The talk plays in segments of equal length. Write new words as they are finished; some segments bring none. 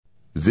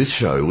This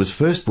show was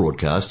first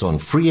broadcast on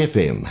Free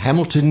FM,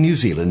 Hamilton, New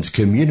Zealand's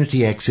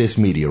community access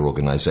media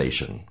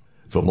organisation.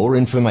 For more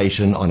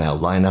information on our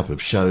lineup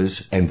of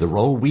shows and the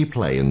role we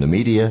play in the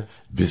media,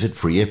 visit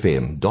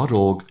freefm.org.nz.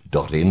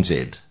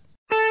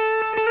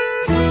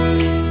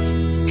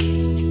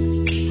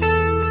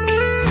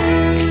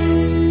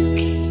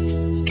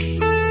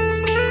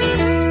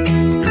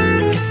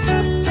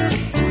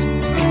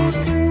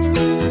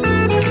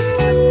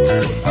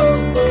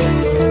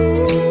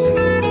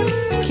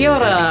 Kia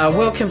ora.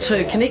 Welcome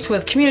to Connect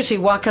with Community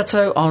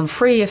Waikato on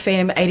Free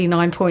FM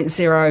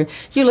 89.0.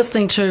 You're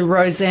listening to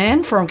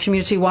Roseanne from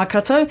Community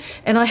Waikato,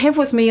 and I have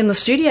with me in the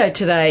studio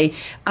today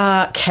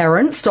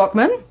Karen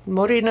Stockman.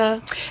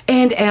 Morena.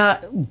 And our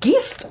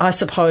guest, I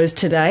suppose,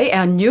 today,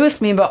 our newest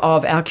member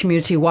of our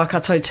Community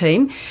Waikato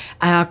team,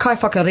 our kai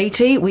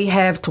whakariti, we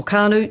have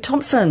Tokaanu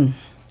Thompson.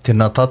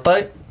 Tēnā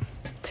tātai.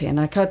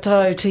 Tēnā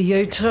koutou to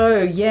you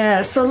too,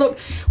 yeah. So look,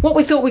 what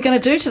we thought we're going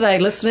to do today,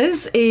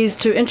 listeners, is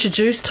to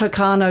introduce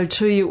Tokaanu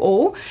to you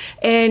all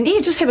and,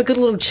 yeah, just have a good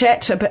little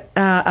chat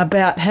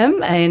about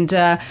him and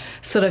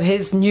sort of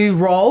his new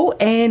role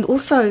and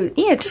also,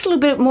 yeah, just a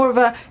little bit more of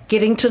a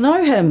getting to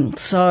know him.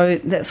 So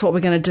that's what we're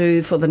going to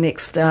do for the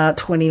next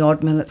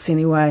 20-odd minutes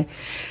anyway.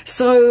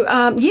 So,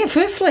 yeah,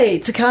 firstly,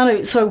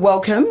 Tokaanu, so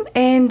welcome.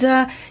 And,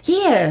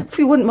 yeah, if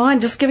you wouldn't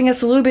mind just giving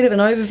us a little bit of an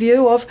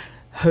overview of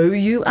who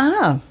you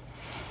are.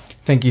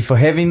 Thank you for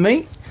having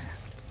me.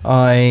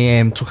 I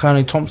am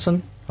Tokaanu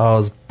Thompson. I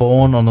was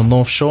born on the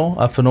North Shore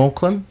up in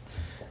Auckland.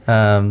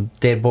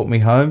 Dad brought me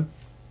home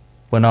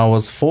when I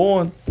was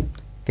 4.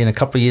 Then a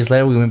couple of years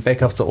later we went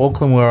back up to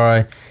Auckland where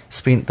I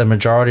spent the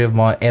majority of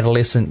my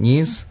adolescent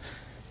years.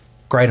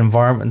 Great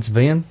environment to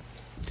be in.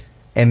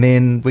 And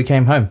then we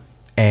came home.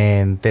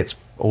 And that's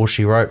all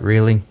she wrote,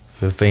 really.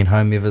 We've been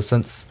home ever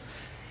since.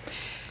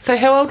 So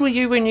how old were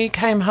you when you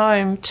came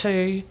home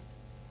to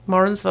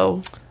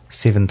Morrinsville?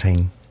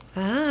 17.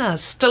 Ah,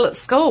 still at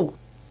school?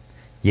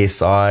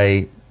 Yes,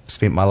 I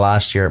spent my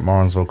last year at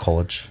Morrinsville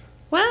College.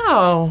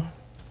 Wow.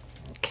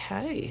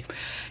 Okay.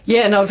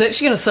 Yeah, and I was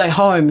actually going to say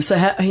home. So,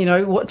 how, you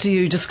know, what do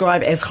you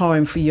describe as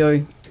home for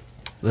you?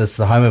 It's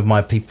the home of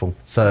my people.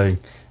 So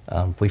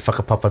we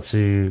whakapapa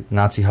to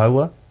Ngāti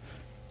Haua.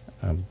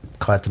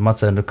 Kai te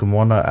mata and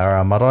Nukumona are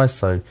our marae.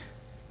 So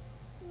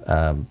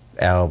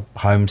our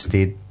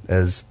homestead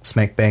is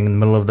smack bang in the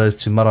middle of those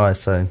two marae.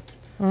 So,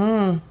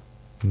 in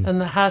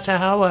the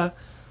Hatahawa.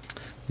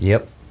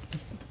 Yep.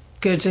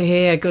 Good to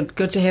hear.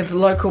 Good to have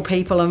local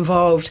people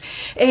involved.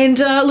 And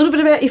a little bit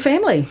about your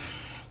family.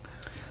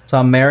 So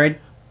I'm married,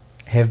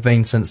 have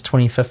been since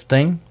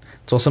 2015.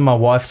 It's also my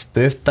wife's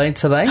birthday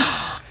today.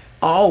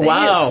 Oh,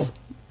 wow. Yes.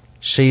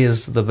 She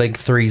is the big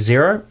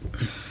 30.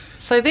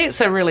 So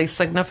that's a really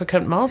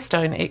significant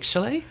milestone,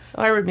 actually.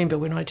 I remember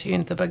when I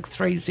turned the big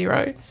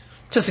 30.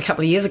 Just a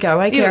couple of years ago,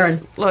 eh, Karen?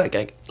 Yes,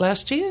 like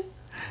last year?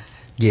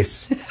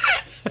 Yes.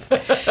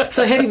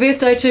 So happy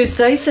birthday to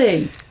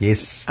Stacey.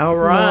 Yes. All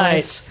right.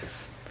 Nice.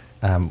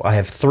 I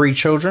have 3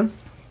 children.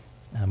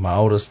 My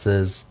oldest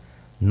is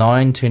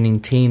 9, turning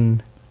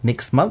 10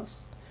 next month.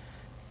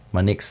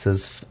 My next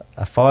is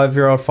a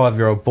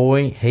 5-year-old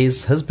boy.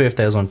 His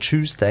birthday is on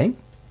Tuesday.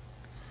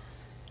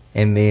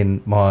 And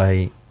then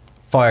my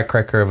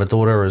firecracker of a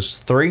daughter is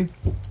 3.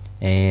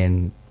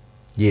 And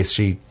yes,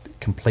 she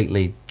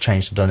completely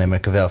changed the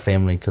dynamic of our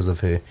family because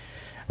of her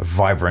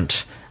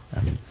vibrant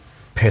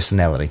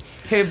personality.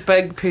 Her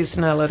big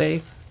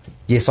personality.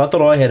 Yes, I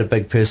thought I had a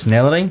big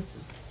personality.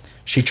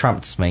 She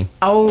trumps me.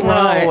 Oh,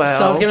 right. Oh, wow.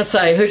 So I was going to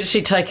say, who does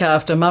she take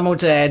after, mum or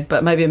dad?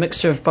 But maybe a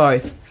mixture of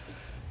both.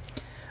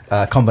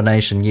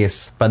 Combination,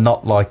 yes, but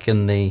not like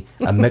in a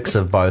mix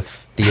of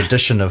both, the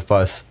addition of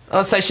both.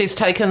 Oh, so she's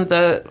taken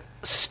the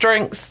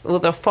strength or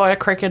the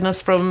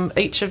firecrackerness from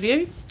each of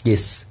you?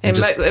 Yes. And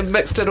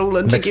mixed it all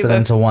in mixed together?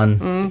 Mixed it into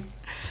one.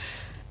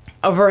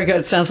 Oh, very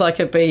good. Sounds like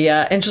it'd be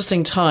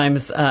interesting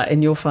times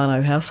in your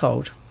whānau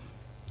household.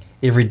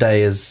 Every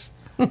day is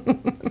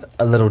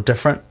a little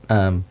different.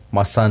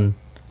 My son,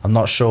 I'm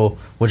not sure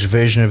which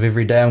version of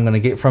every day I'm going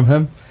to get from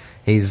him.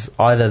 He's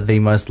either the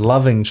most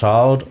loving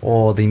child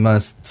or the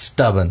most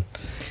stubborn.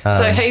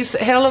 So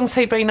how long's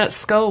he been at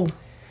school?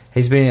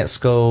 He's been at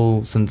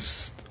school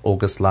since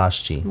August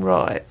last year.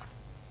 Right.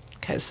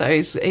 Okay, so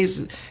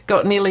he's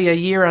got nearly a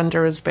year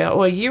under his belt,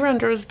 or a year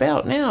under his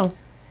belt now.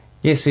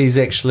 Yes, he's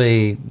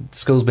actually,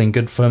 school's been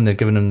good for him. They've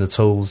given him the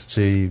tools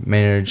to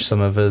manage some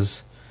of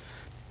his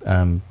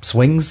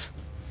swings,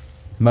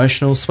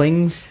 emotional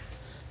swings.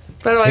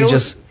 But he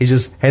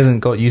just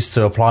hasn't got used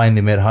to applying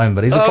them at home,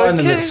 but he's applying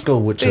them at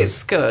school, which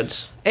is good.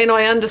 And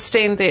I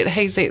understand that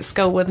he's at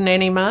school with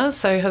Nanny Ma,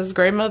 so his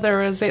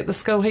grandmother is at the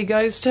school he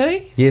goes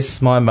to?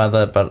 Yes, my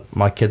mother, but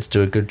my kids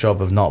do a good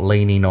job of not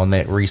leaning on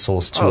that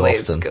resource too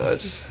often.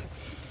 That's good.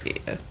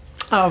 Yeah.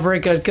 Oh, very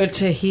good. Good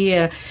to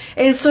hear.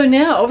 And so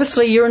now,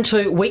 obviously, you're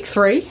into week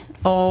 3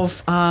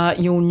 of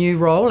your new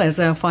role as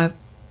our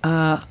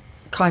kai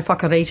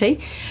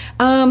whakariti.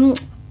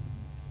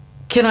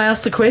 Can I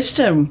ask the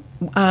question,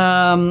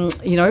 what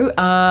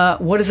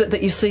is it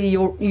that you see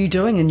you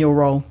doing in your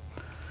role?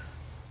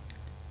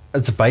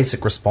 it's a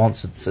basic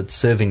response. It's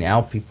serving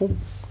our people.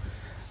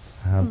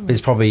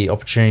 There's probably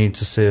opportunity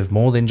to serve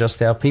more than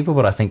just our people,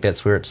 but I think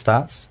that's where it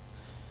starts.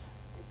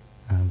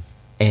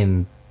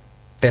 And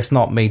that's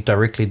not me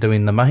directly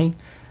doing the mahi.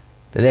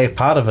 That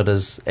part of it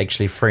is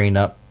actually freeing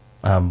up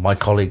my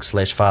colleague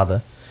 /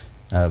 father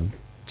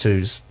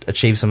to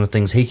achieve some of the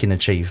things he can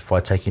achieve by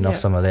taking off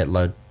some of that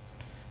load.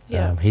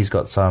 Yeah. He's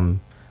got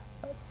some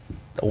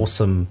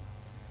awesome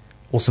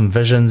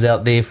visions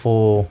out there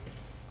for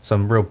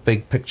some real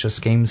big picture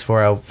schemes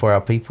for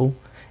our people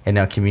and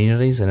our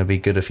communities, and it'd be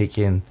good if he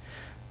can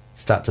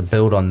start to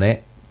build on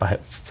that.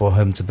 But for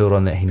him to build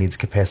on that, he needs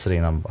capacity,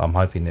 and I'm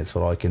hoping that's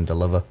what I can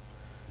deliver.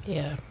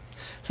 Yeah.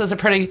 So it's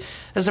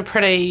a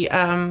pretty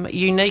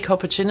unique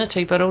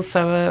opportunity, but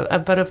also a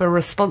bit of a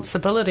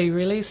responsibility,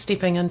 really,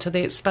 stepping into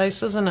that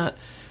space, isn't it?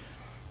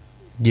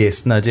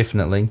 Yes, no,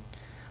 definitely.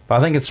 But I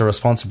think it's a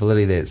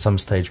responsibility that at some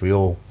stage we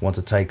all want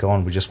to take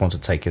on. We just want to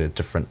take it at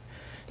different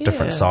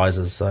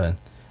sizes. So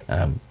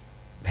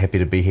happy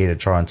to be here to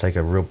try and take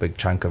a real big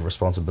chunk of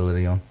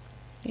responsibility on.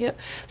 Yeah.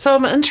 So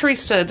I'm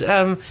interested,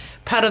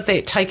 part of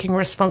that taking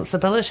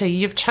responsibility,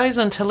 you've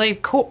chosen to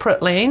leave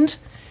corporate land,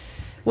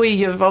 where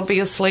you've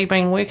obviously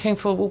been working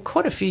for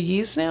quite a few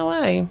years now,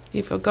 eh?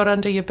 You've got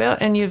under your belt,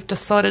 and you've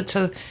decided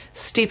to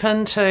step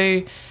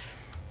into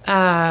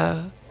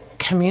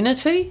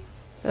community.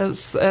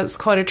 It's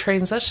quite a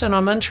transition.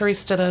 I'm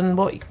interested in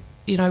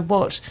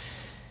what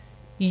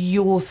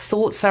your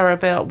thoughts are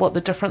about what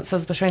the difference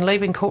is between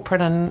leaving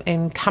corporate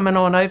and coming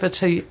on over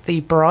to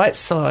the bright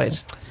side.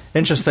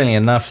 Interestingly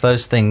enough,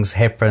 those things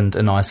happened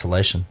in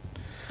isolation.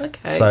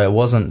 Okay. So it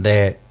wasn't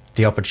that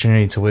the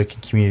opportunity to work in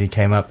community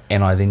came up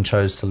and I then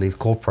chose to leave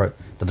corporate.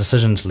 The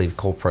decision to leave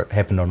corporate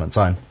happened on its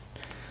own.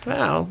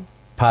 Wow.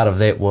 Part of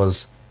that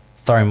was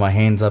throwing my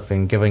hands up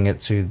and giving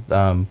it to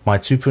my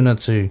tupuna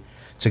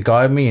to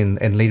guide me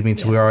and lead me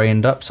to where I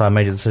end up. So I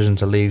made a decision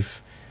to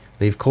leave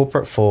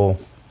corporate for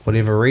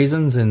whatever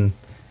reasons, and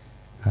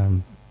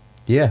and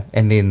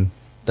then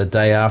the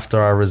day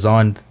after I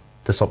resigned,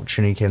 this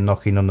opportunity came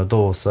knocking on the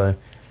door. So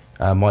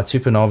my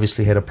tupuna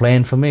obviously had a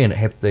plan for me, and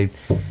they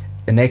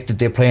enacted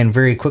their plan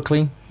very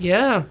quickly.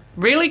 Yeah,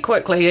 really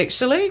quickly,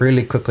 actually.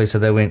 Really quickly. So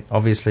they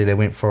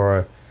went for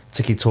a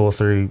tiki tour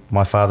through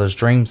my father's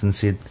dreams and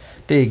said,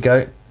 there you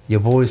go, your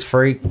boy's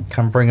free,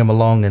 come bring him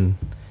along and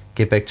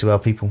get back to our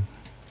people.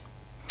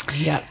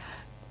 Yeah.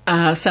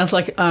 Sounds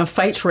like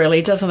fate,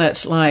 really, doesn't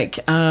it? Like,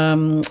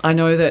 I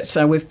know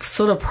that we've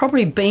sort of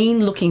probably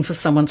been looking for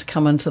someone to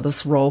come into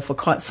this role for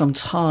quite some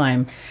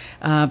time,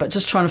 but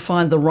just trying to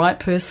find the right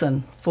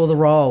person for the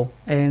role.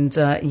 And,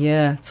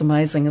 it's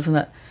amazing, isn't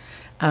it?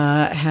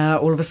 How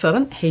all of a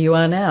sudden, here you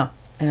are now,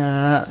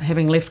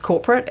 having left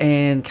corporate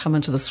and come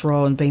into this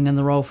role and been in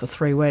the role for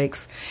 3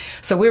 weeks.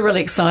 So we're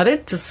really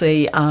excited to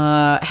see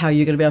how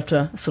you're going to be able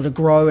to sort of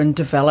grow and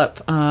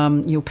develop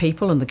your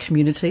people and the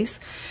communities.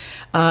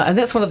 And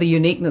that's one of the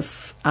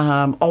uniqueness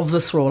of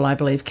this role, I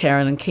believe,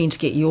 Karen, and keen to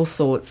get your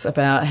thoughts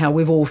about how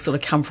we've all sort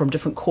of come from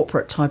different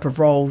corporate type of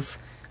roles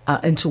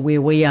into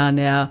where we are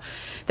now,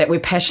 that we're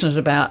passionate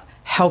about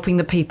helping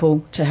the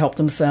people to help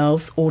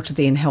themselves or to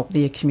then help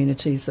their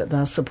communities that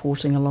they're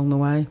supporting along the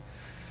way.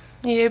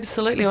 Yeah,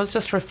 absolutely. I was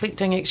just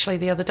reflecting actually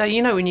the other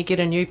day, when you get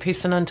a new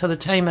person into the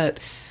team, it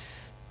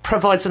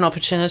provides an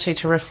opportunity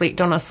to reflect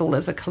on us all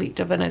as a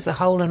collective and as a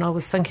whole, and I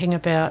was thinking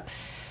about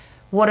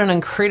what an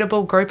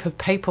incredible group of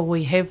people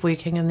we have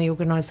working in the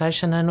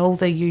organisation and all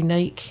the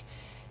unique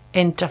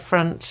and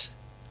different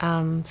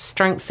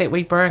strengths that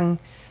we bring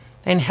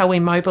and how we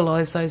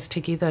mobilise those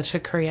together to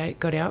create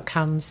good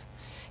outcomes.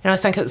 And I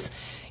think it's,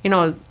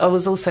 I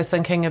was also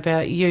thinking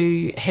about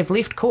you have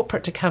left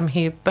corporate to come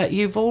here, but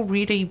you've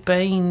already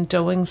been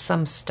doing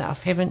some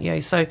stuff, haven't you?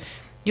 So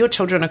your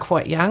children are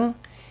quite young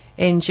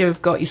and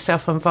you've got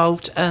yourself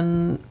involved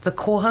in the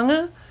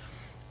kohanga.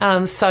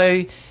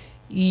 So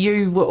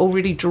you were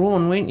already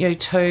drawn, weren't you,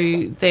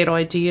 to that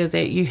idea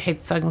that you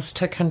had things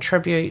to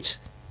contribute,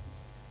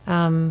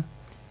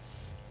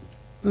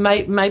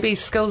 maybe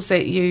skills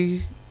that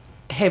you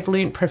have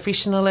learnt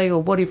professionally or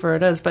whatever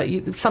it is, but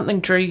something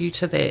drew you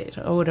to that,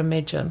 I would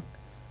imagine.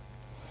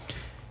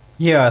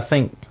 Yeah, I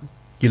think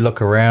you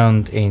look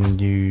around and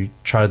you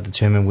try to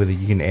determine whether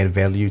you can add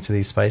value to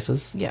these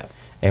spaces. Yeah.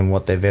 And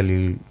what that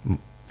value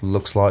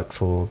looks like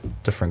for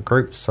different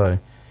groups. So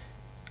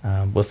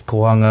with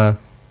kohanga,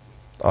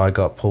 I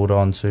got pulled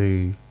on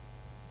to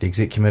the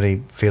exec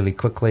committee fairly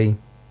quickly.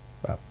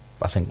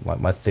 I think like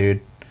my third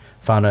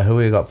whānau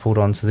hui got pulled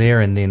onto there,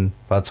 and then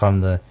by the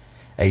time the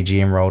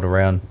AGM rolled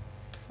around,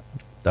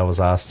 I was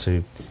asked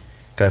to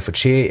go for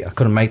chair. I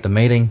couldn't make the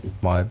meeting.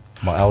 My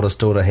eldest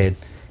daughter had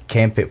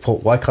camp at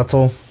Port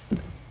Waikato.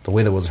 The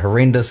weather was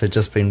horrendous. Had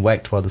just been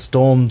whacked by the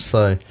storm,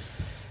 so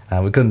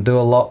we couldn't do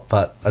a lot,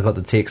 but I got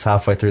the text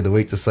halfway through the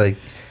week to say,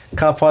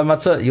 ka pai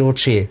mata, your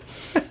chair.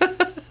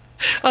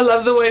 I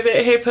love the way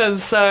that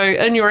happens. So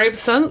in your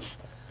absence,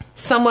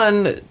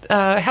 someone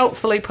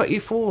helpfully put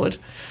you forward.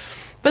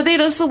 But that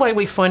is the way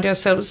we find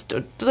ourselves,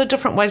 the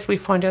different ways we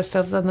find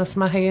ourselves in this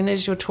mahi. And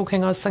as you're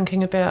talking, I was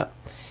thinking about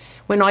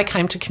when I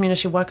came to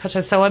Community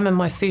Waikato. So I'm in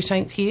my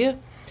 13th year,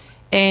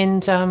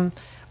 and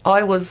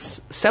I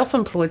was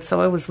self-employed,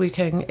 so I was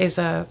working as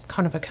a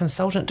kind of a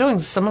consultant, doing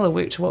similar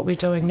work to what we're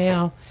doing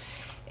now.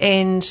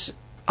 And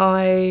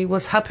I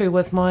was hapu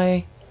with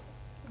my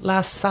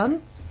last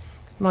son,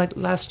 my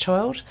last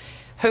child,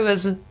 who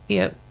is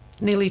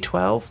nearly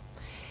 12.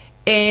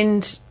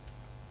 And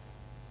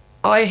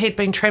I had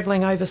been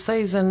travelling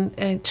overseas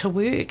and to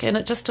work, and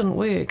it just didn't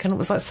work. And it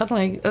was like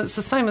suddenly, it's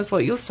the same as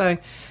what you're saying,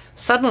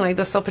 suddenly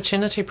this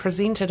opportunity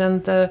presented,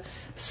 and the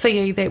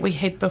CE that we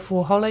had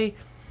before Holly,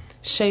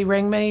 she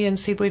rang me and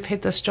said, we've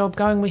had this job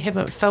going, we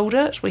haven't filled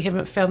it, we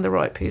haven't found the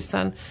right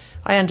person.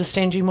 I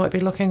understand you might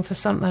be looking for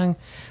something.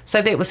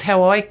 So that was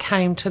how I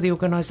came to the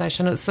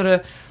organisation. It's sort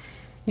of,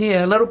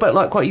 a little bit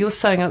like what you're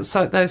saying. It's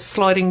like those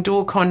sliding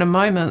door kind of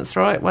moments,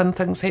 right? One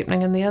thing's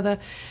happening and the other.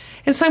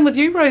 And same with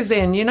you,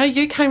 Roseanne.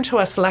 You came to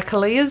us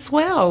luckily as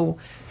well.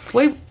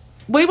 We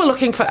were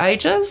looking for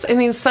ages, and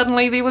then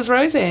suddenly there was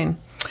Roseanne.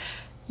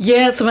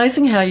 Yeah, it's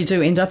amazing how you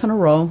do end up in a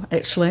role,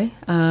 actually.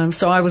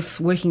 So I was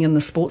working in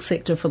the sports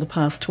sector for the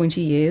past 20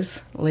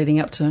 years, leading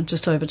up to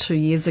just over 2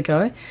 years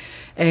ago.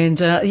 And,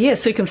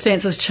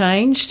 circumstances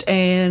changed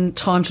and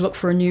time to look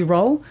for a new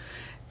role.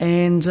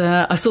 And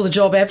I saw the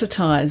job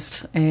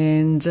advertised.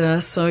 And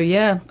a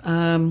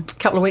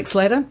couple of weeks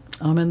later,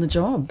 I'm in the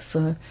job.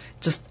 So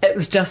it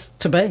was just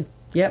to be.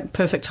 Yeah,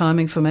 perfect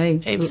timing for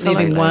me.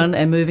 Absolutely. Leaving one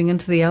and moving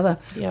into the other.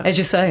 Yeah. As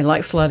you say,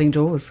 like sliding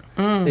doors.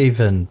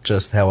 Even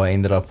just how I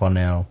ended up on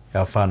our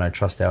whānau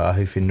trust, our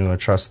Ahuwhenua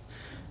trust.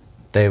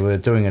 They were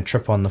doing a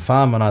trip on the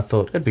farm, and I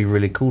thought it'd be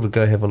really cool to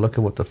go have a look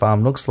at what the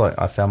farm looks like.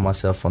 I found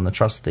myself on the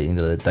trust at the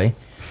end of the day.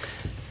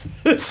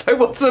 So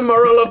what's the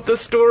moral of the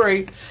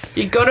story?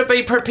 You got to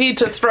be prepared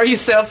to throw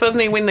yourself in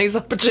there when these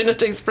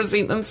opportunities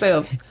present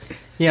themselves.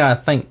 Yeah, I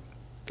think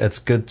it's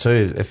good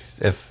too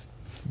if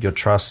your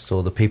trust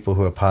or the people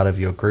who are part of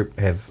your group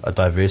have a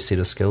diverse set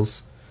of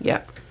skills.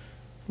 Yeah,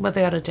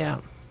 without a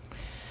doubt.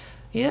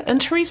 Yeah,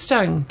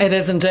 interesting. It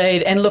is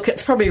indeed. And look,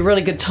 it's probably a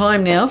really good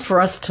time now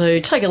for us to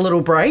take a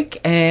little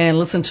break and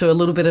listen to a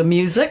little bit of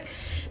music.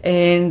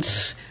 And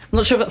I'm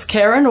not sure if it's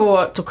Karen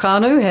or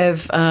Tokaanu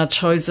have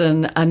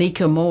chosen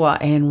Anika Moa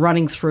and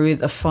Running Through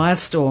the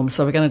Firestorm.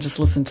 So we're going to just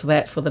listen to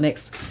that for the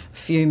next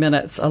few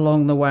minutes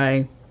along the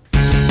way.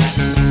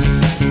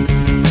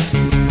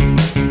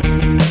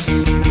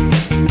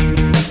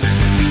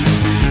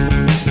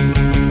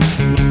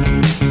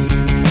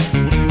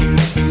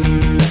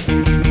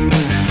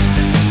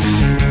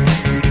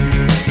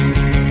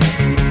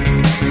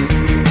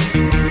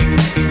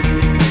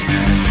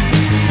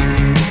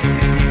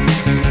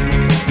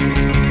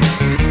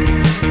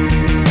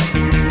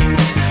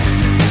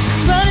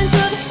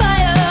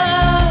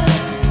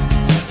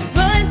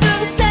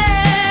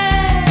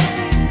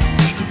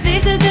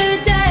 These are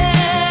the days.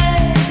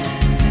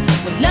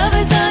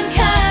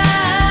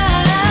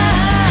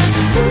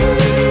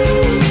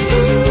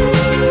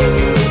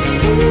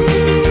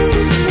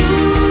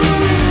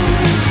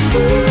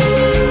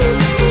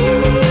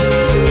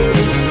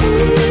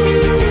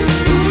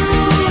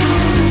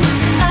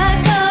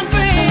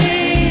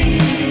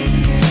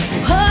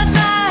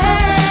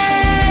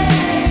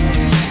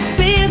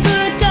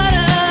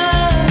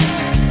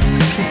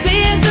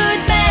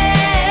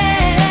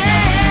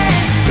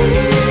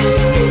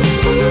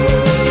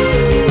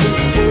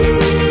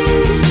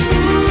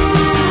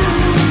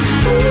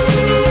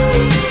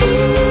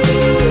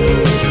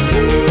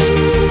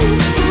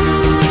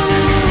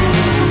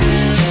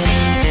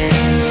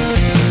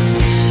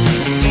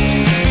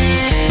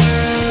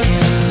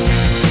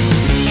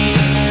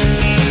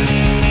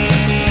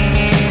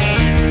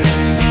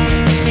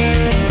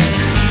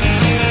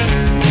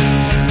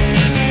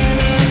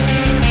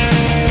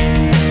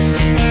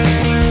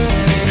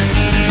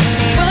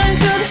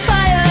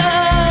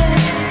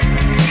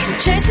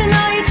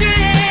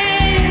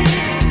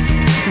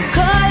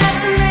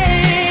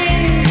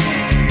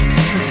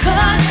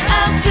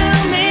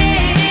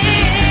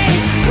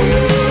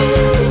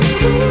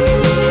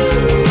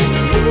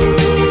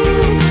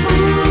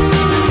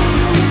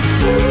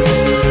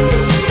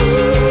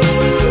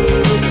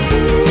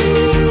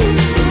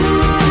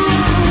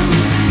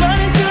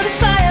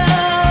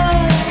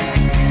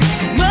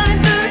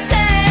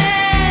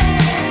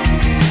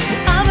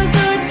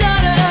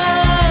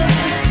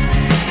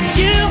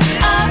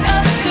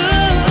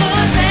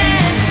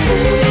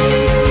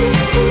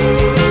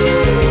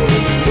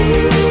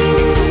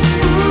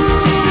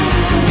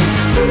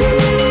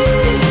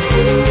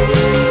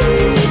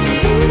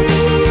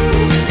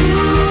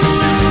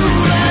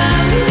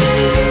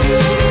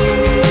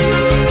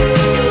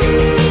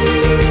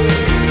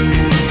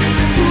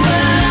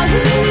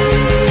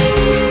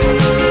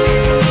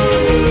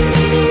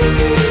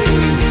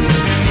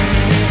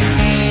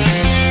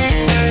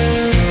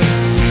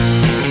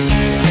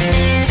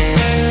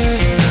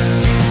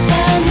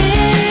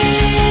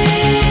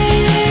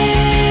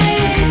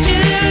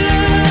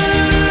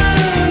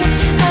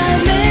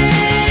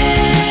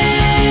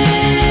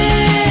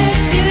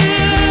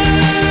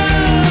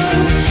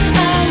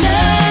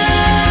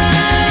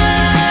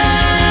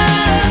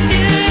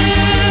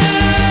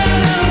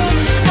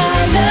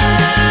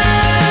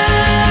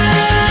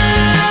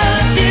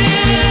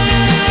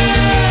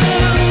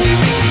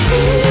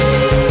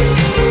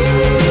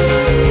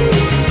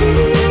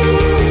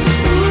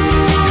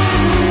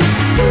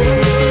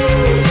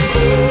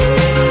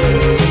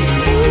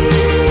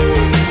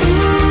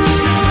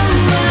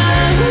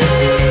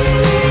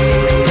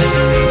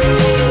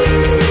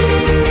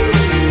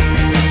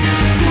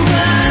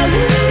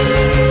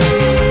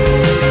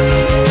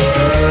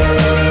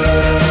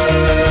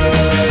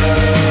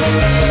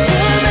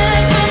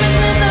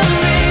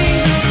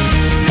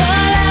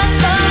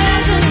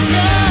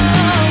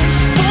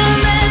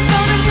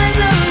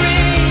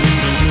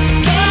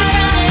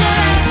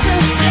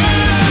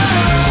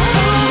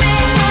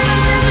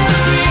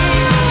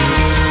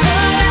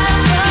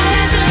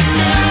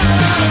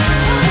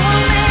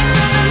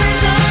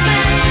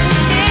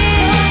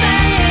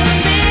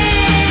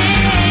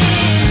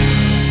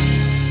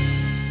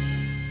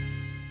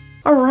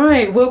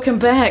 right, welcome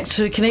back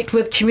to Connect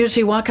with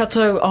Community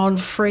Waikato on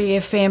Free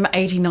FM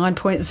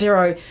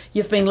 89.0.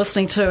 You've been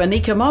listening to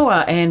Anika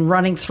Moa and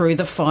Running Through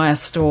the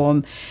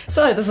Firestorm.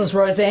 So this is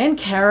Roseanne,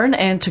 Karen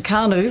and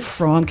Tokaanu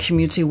from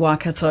Community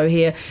Waikato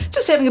here.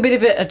 Just having a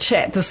bit of a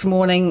chat this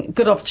morning.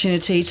 Good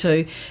opportunity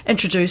to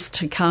introduce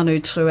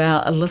Tokaanu to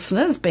our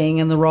listeners, being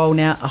in the role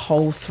now a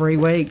whole 3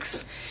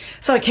 weeks.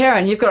 So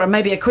Karen, you've got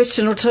maybe a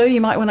question or two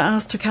you might want to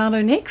ask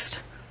Tokaanu next?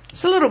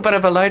 It's a little bit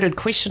of a loaded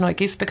question, I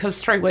guess, because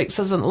 3 weeks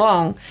isn't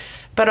long.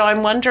 But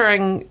I'm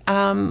wondering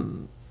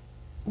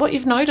what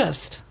you've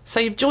noticed.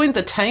 So you've joined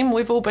the team.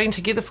 We've all been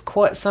together for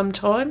quite some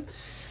time.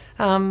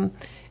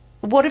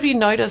 What have you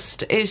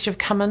noticed as you've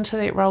come into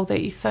that role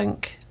that you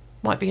think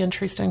might be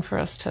interesting for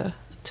us to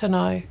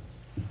know?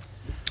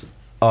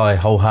 I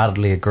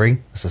wholeheartedly agree.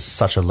 This is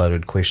such a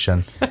loaded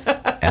question.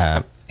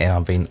 And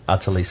I've been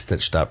utterly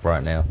stitched up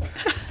right now.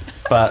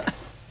 But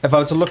if I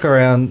were to look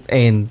around,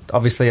 and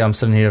obviously I'm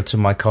sitting here to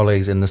my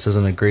colleagues, and this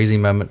isn't a greasy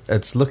moment,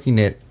 it's looking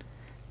at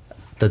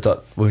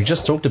we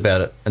just talked about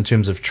it in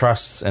terms of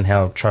trusts and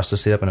how trust is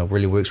set up, and it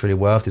really works really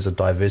well if there's a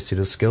diverse set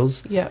of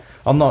skills. Yeah.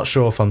 I'm not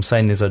sure if I'm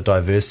saying there's a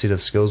diverse set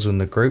of skills in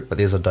the group, but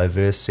there's a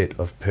diverse set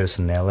of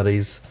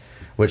personalities,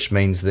 which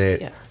means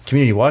that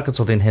Community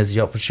Waikato then has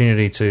the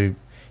opportunity to,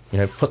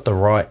 put the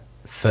right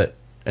fit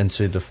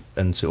into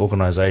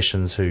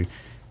organisations who.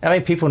 I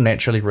mean, people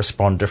naturally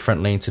respond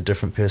differently to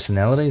different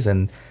personalities,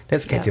 and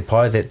that's Kate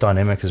Pai. That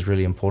dynamic is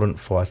really important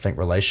for, I think,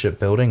 relationship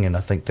building, and I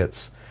think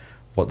that's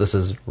what this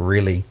is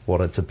really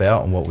what it's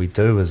about, and what we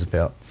do is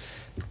about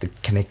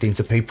connecting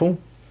to people.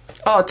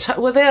 Oh,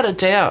 without a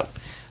doubt.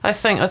 I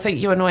think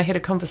you and I had a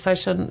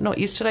conversation, not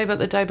yesterday, but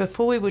the day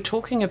before, we were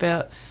talking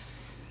about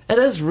it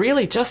is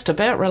really just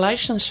about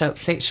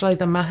relationships, actually,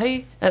 the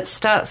mahi. It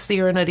starts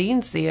there and it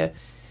ends there.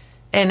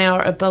 And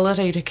our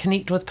ability to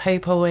connect with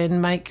people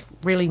and make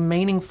really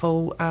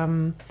meaningful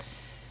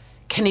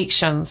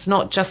connections,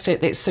 not just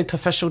at that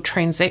superficial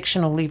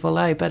transactional level,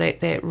 but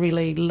at that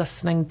really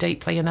listening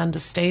deeply and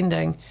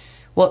understanding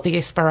what the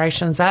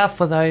aspirations are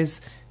for those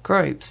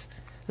groups.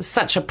 It's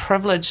such a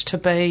privilege to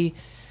be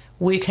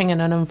working in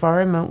an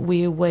environment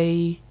where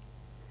we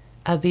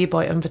are there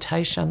by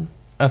invitation.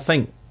 I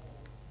think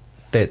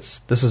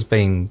this has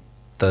been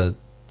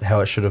how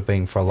it should have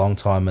been for a long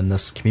time in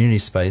this community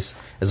space,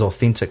 is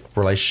authentic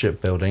relationship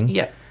building.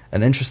 Yeah.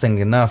 And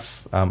interestingly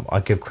enough, I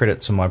give credit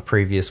to my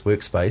previous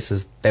workspace,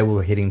 is they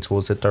were heading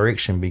towards that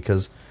direction,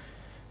 because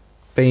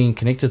being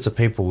connected to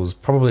people is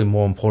probably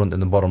more important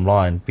than the bottom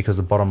line, because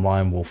the bottom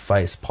line will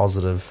face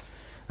positive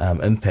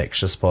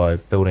impacts just by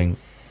building,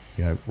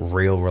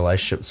 real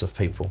relationships with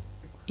people.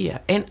 Yeah,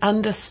 and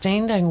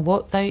understanding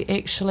what they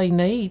actually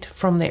need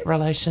from that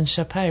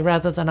relationship,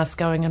 rather than us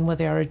going in with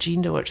our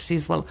agenda, which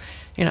says, well,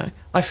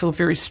 I feel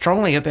very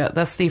strongly about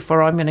this,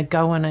 therefore I'm going to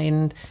go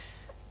in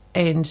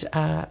and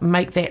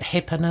make that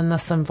happen in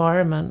this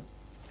environment.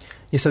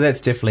 Yeah, so that's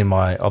definitely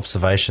my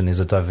observation. There's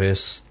a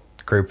diverse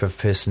group of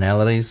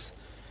personalities,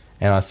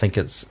 and I think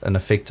it's an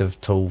effective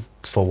tool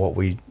for what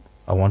we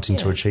are wanting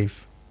to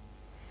achieve.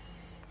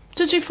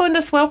 Did you find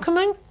us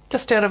welcoming?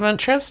 Just out of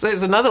interest,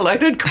 there's another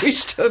loaded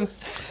question.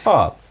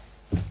 Oh,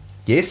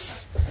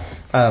 yes.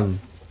 I'm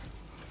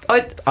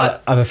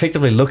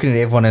effectively looking at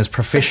everyone as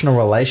professional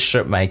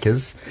relationship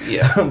makers.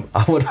 Yeah.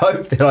 I would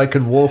hope that I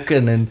could walk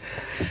in and.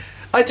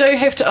 I do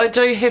have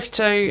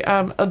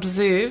to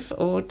observe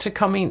or to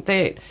comment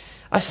that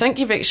I think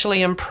you've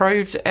actually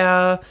improved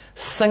our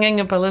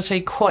singing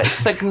ability quite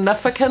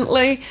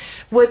significantly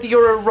with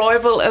your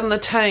arrival in the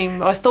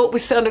team. I thought we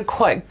sounded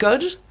quite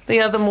good the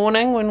other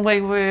morning when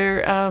we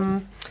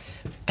were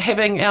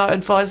having our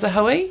advisor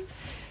hui,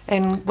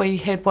 and we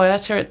had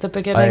Waiata at the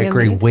beginning. I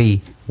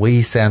agree.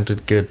 We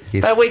sounded good.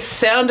 Yes. But we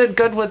sounded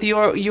good with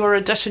your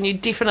addition. You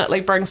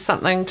definitely bring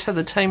something to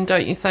the team,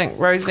 don't you think,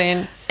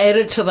 Roseanne?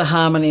 Added to the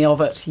harmony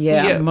of it,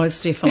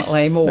 most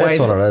definitely. More That's ways,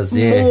 what it is,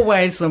 yeah. More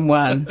ways than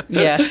one,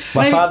 yeah.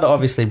 My father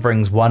obviously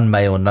brings one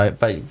mail note,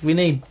 but we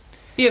need...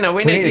 we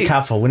need a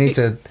couple. We need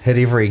to hit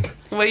every...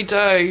 We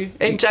do.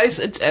 And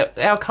Jason,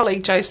 our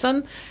colleague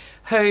Jason,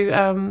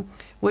 who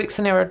works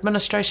in our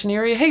administration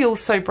area, he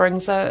also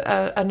brings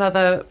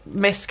another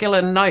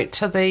masculine note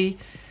to the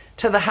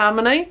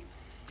harmony.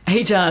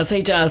 He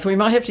does. We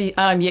might have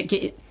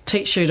to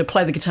teach you to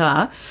play the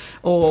guitar,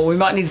 or we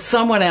might need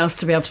someone else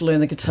to be able to learn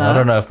the guitar. I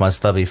don't know if my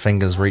stubby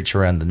fingers reach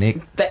around the neck.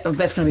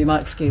 That's going to be my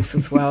excuse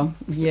as well.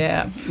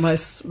 Yeah,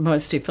 most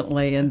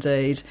definitely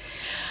indeed.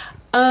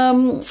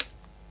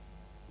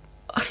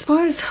 I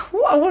suppose,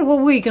 what were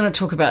we going to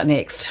talk about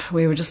next?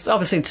 We were just,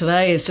 obviously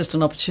today is just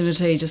an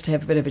opportunity just to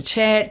have a bit of a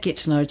chat, get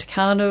to know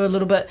Tokaanu a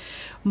little bit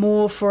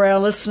more for our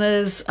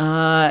listeners,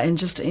 and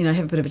just, have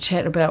a bit of a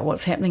chat about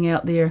what's happening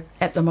out there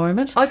at the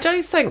moment. I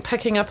do think,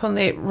 picking up on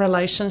that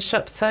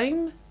relationship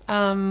theme,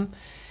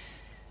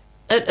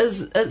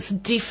 it's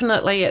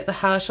definitely at the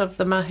heart of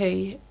the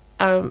mahi,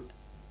 but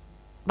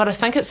I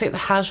think it's at the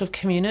heart of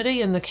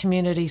community and the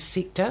community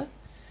sector.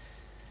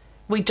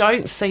 We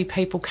don't see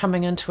people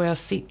coming into our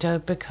sector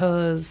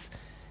because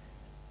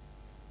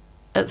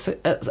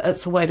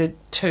it's a way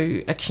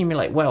to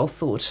accumulate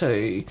wealth or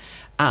to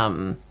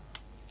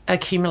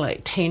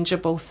accumulate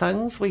tangible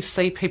things. We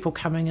see people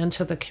coming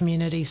into the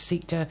community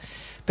sector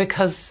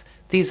because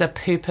there's a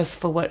purpose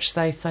for which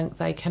they think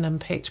they can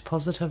impact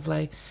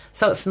positively.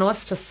 So it's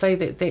nice to see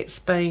that that's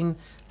been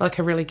like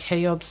a really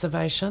key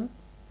observation.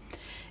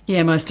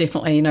 Yeah, most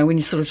definitely. You know, when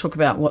you sort of talk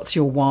about what's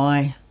your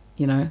why,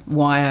 you know,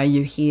 why are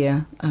you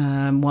here?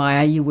 Why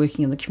are you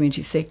working in the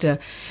community sector?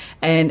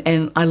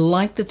 And I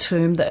like the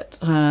term that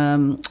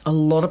a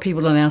lot of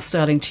people are now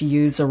starting to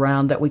use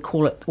around that. We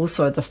call it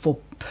also the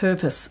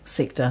for-purpose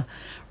sector,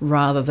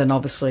 rather than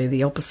obviously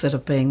the opposite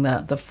of being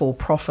the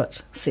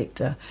for-profit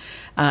sector.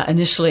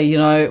 Initially, you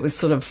know, it was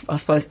sort of, I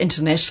suppose,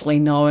 internationally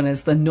known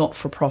as the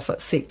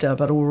not-for-profit sector,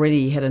 but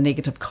already had a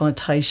negative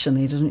connotation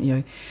there, didn't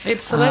you?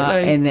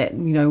 Absolutely. And that,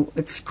 you know,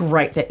 it's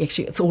great that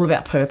actually it's all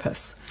about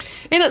purpose.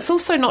 And it's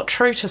also not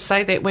true to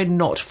say that we're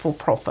not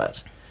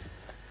for-profit.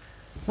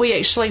 We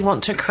actually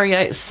want to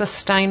create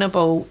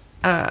sustainable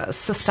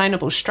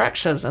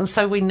structures, and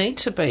so we need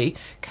to be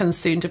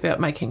concerned about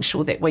making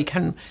sure that we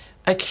can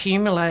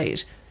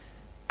accumulate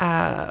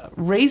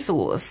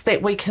resource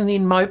that we can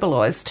then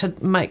mobilise to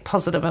make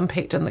positive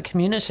impact in the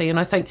community. And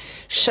I think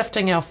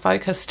shifting our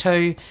focus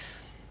to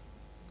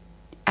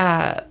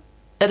it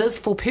is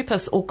for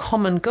purpose or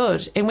common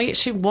good, and we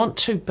actually want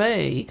to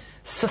be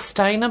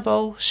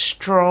sustainable,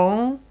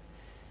 strong,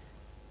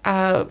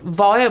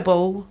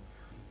 viable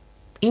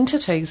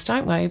entities,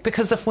 don't we?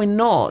 Because if we're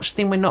not,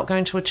 then we're not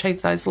going to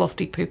achieve those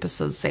lofty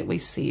purposes that we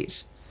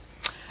set.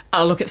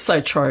 Oh, look, it's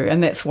so true.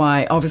 And that's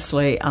why,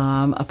 obviously,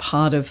 a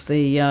part of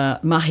the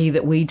mahi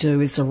that we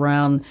do is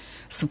around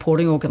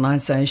supporting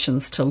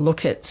organisations to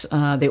look at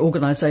their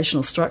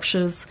organisational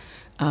structures,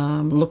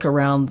 look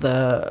around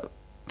the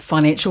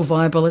financial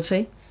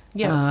viability.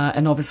 Yeah.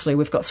 And obviously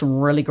we've got some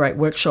really great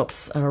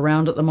workshops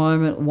around at the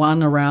moment.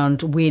 One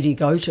around where do you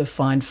go to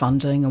find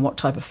funding and what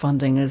type of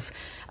funding is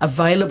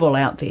available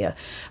out there.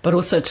 But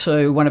also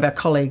too, one of our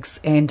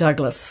colleagues, Anne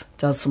Douglas,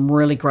 does some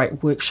really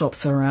great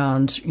workshops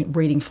around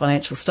reading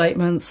financial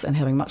statements and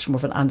having much more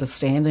of an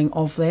understanding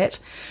of that,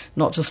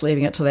 not just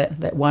leaving it to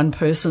that one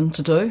person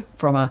to do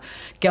from a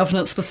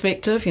governance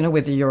perspective, you know,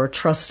 whether you're a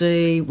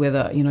trustee,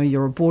 whether, you know,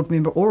 you're a board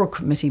member or a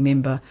committee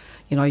member,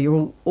 you know,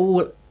 you're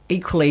all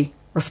equally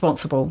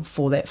responsible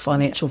for that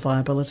financial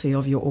viability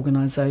of your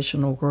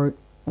organisation or group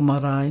or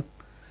marae.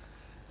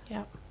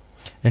 Yeah.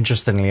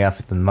 Interestingly enough,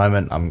 at the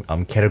moment,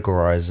 I'm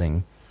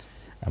categorising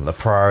the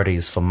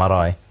priorities for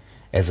marae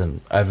as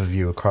an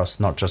overview across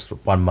not just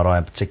one marae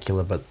in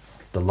particular, but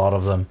the lot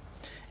of them.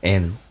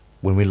 And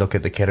when we look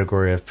at the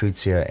category of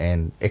pūtea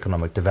and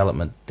economic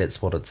development,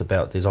 that's what it's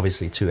about. There's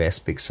obviously two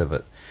aspects of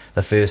it.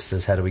 The first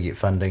is how do we get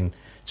funding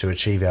to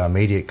achieve our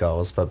immediate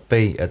goals, but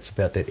B, it's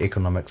about that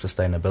economic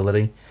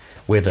sustainability,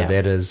 whether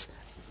that is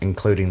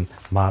including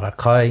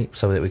marakai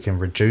so that we can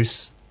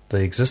reduce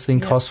the existing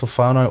costs for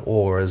whānau,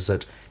 or is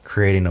it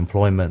creating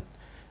employment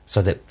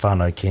so that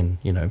whānau can,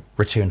 you know,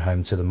 return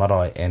home to the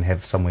marae and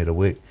have somewhere to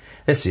work.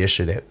 That's the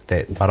issue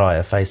that marae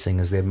are facing,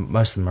 is that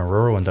most of them are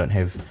rural and don't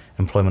have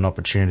employment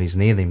opportunities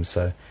near them,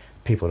 so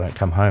people don't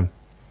come home.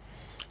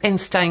 And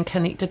staying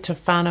connected to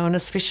whānau, and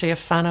especially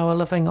if whānau are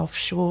living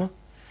offshore.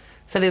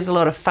 So there's a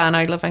lot of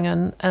whānau living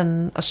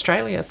in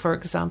Australia, for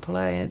example,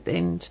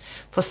 and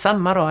for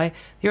some marae,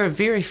 there are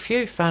very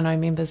few whānau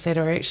members that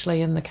are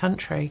actually in the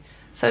country.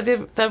 So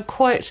they're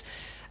quite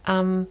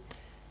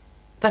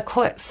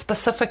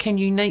specific and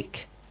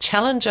unique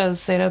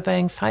challenges that are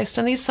being faced,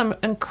 and there's some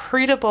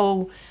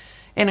incredible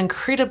and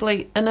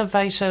incredibly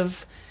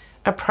innovative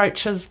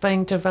approaches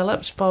being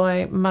developed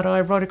by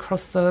marae right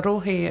across the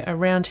rohe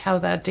around how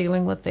they're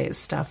dealing with that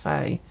stuff,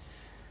 So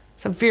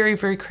very,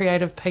 very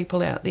creative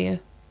people out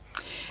there.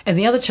 And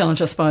the other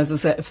challenge, I suppose,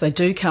 is that if they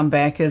do come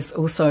back is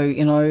also,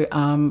 you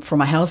know,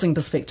 from a housing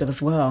perspective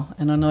as well.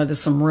 And I know there's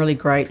some really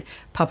great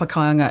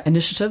papakāinga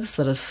initiatives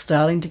that are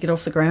starting to get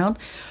off the ground.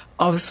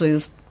 Obviously,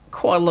 there's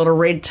quite a lot of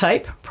red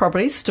tape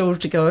probably still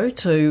to go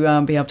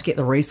to be able to get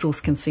the resource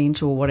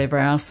consent or whatever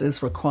else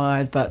is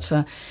required. But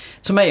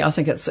to me, I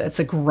think it's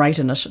a great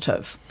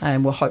initiative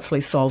and will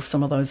hopefully solve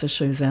some of those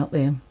issues out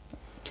there.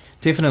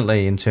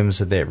 Definitely in terms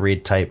of that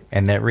red tape,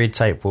 and that red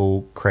tape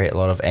will create a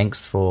lot of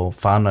angst for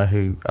whānau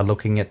who are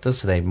looking at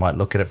this. They might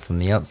look at it from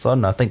the outside,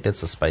 and I think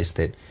that's a space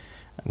that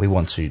we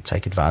want to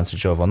take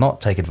advantage of, or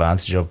not take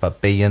advantage of,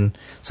 but be in,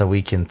 so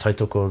we can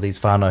tautoko these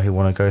whānau who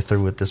want to go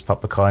through with this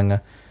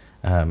papakāinga.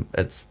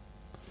 It's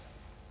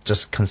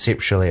just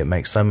conceptually, it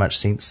makes so much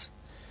sense,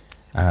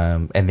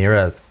 and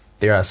there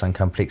are some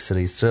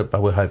complexities to it,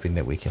 but we're hoping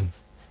that we can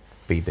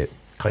be that.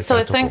 So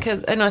I think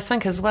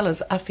as well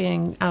as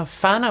awhiang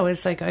whānau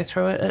as they go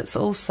through it, it's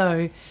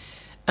also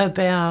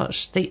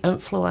about the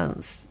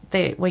influence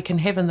that we can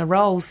have in the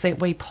roles that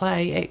we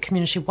play at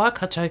Community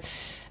Waikato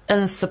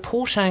in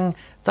supporting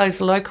those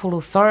local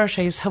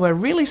authorities who are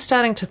really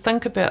starting to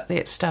think about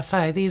that stuff.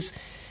 There's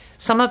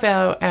some of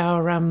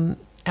our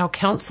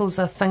councils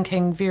are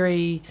thinking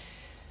very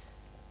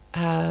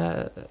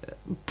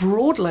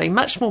broadly,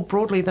 much more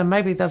broadly than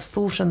maybe they've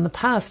thought in the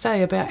past,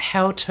 about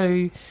how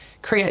to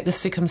create the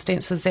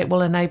circumstances that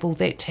will enable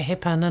that to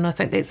happen. And I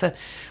think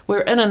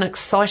we're in an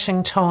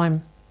exciting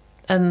time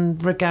in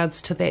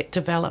regards to that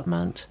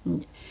development.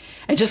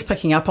 And just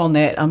picking up on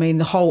that, I mean,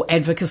 the whole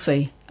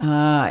advocacy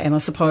and I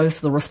suppose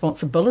the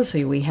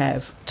responsibility we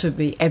have to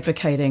be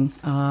advocating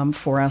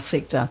for our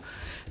sector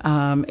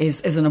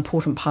is an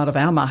important part of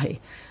our mahi.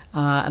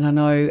 And I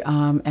know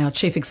our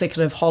Chief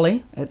Executive,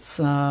 Holly, it's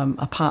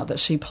a part that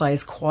she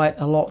plays quite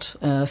a lot,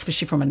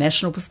 especially from a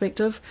national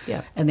perspective,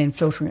 and then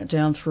filtering it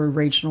down through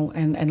regional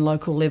and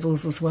local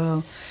levels as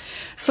well.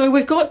 So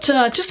we've got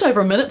just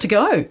over a minute to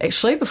go,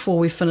 actually, before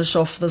we finish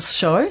off this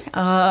show.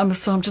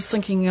 So I'm just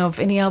thinking of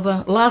any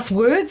other last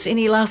words,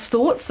 any last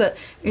thoughts that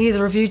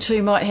either of you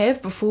two might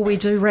have before we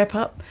do wrap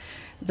up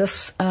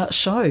this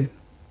show.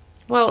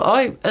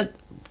 Well,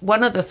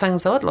 one of the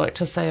things I'd like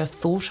to say, a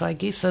thought, I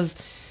guess, is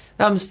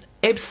I'm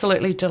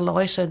absolutely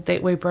delighted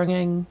that we're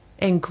bringing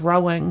and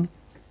growing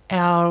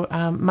our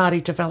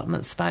Māori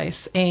development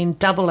space, and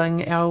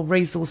doubling our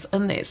resource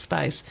in that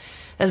space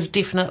is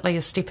definitely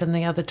a step in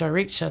the other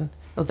direction,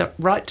 or the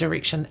right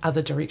direction.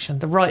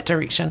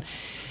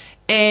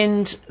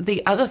 And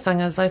the other thing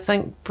is, I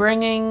think,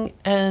 bringing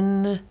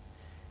in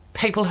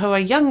people who are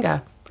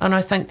younger, and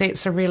I think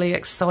that's a really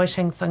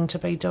exciting thing to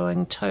be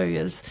doing too,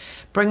 is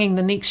bringing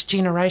the next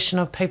generation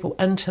of people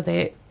into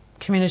that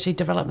community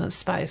development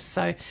space.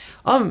 So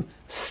I'm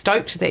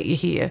stoked that you're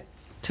here,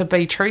 to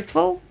be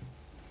truthful.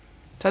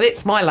 So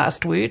that's my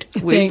last word.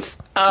 Thanks.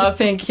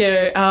 Thank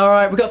you. All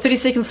right, we've got 30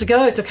 seconds to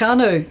go.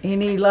 Tokaanu,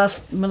 any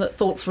last minute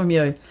thoughts from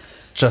you?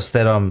 Just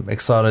that I'm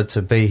excited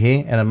to be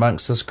here and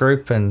amongst this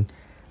group, and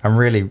I'm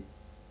really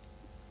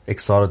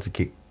excited to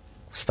get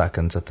stuck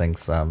into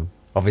things.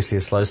 Obviously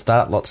a slow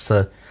start, lots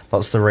to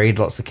read,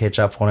 lots to catch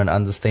up on and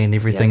understand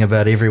everything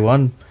about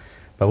everyone,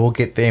 but we'll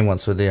get there, and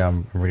once we're there,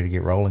 I'm ready to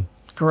get rolling.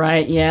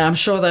 Great, yeah, I'm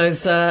sure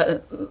those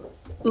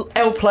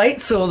L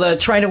plates or the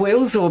trainer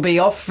wheels will be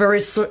off very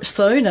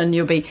soon, and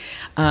you'll be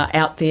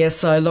out there.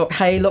 So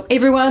look,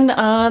 everyone,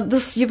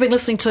 you've been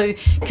listening to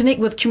Connect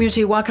with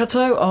Community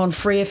Waikato on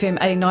Free FM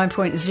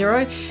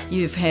 89.0.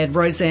 You've had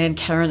Roseanne,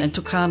 Karen and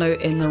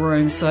Tokaanu in the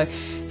room. So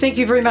thank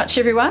you very much,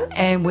 everyone,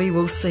 and we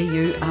will see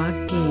you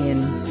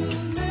again.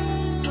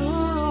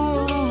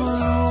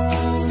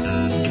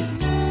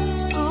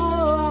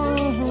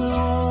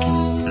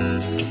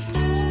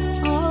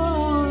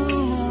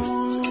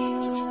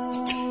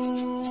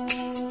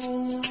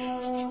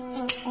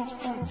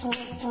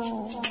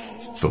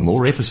 For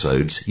more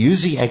episodes,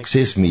 use the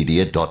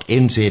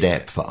accessmedia.nz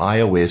app for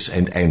iOS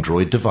and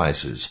Android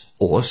devices,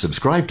 or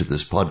subscribe to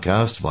this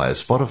podcast via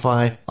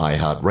Spotify,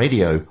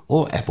 iHeartRadio,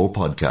 or Apple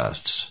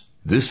Podcasts.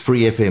 This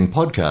Free FM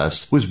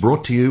podcast was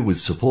brought to you with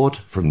support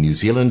from New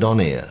Zealand On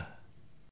Air.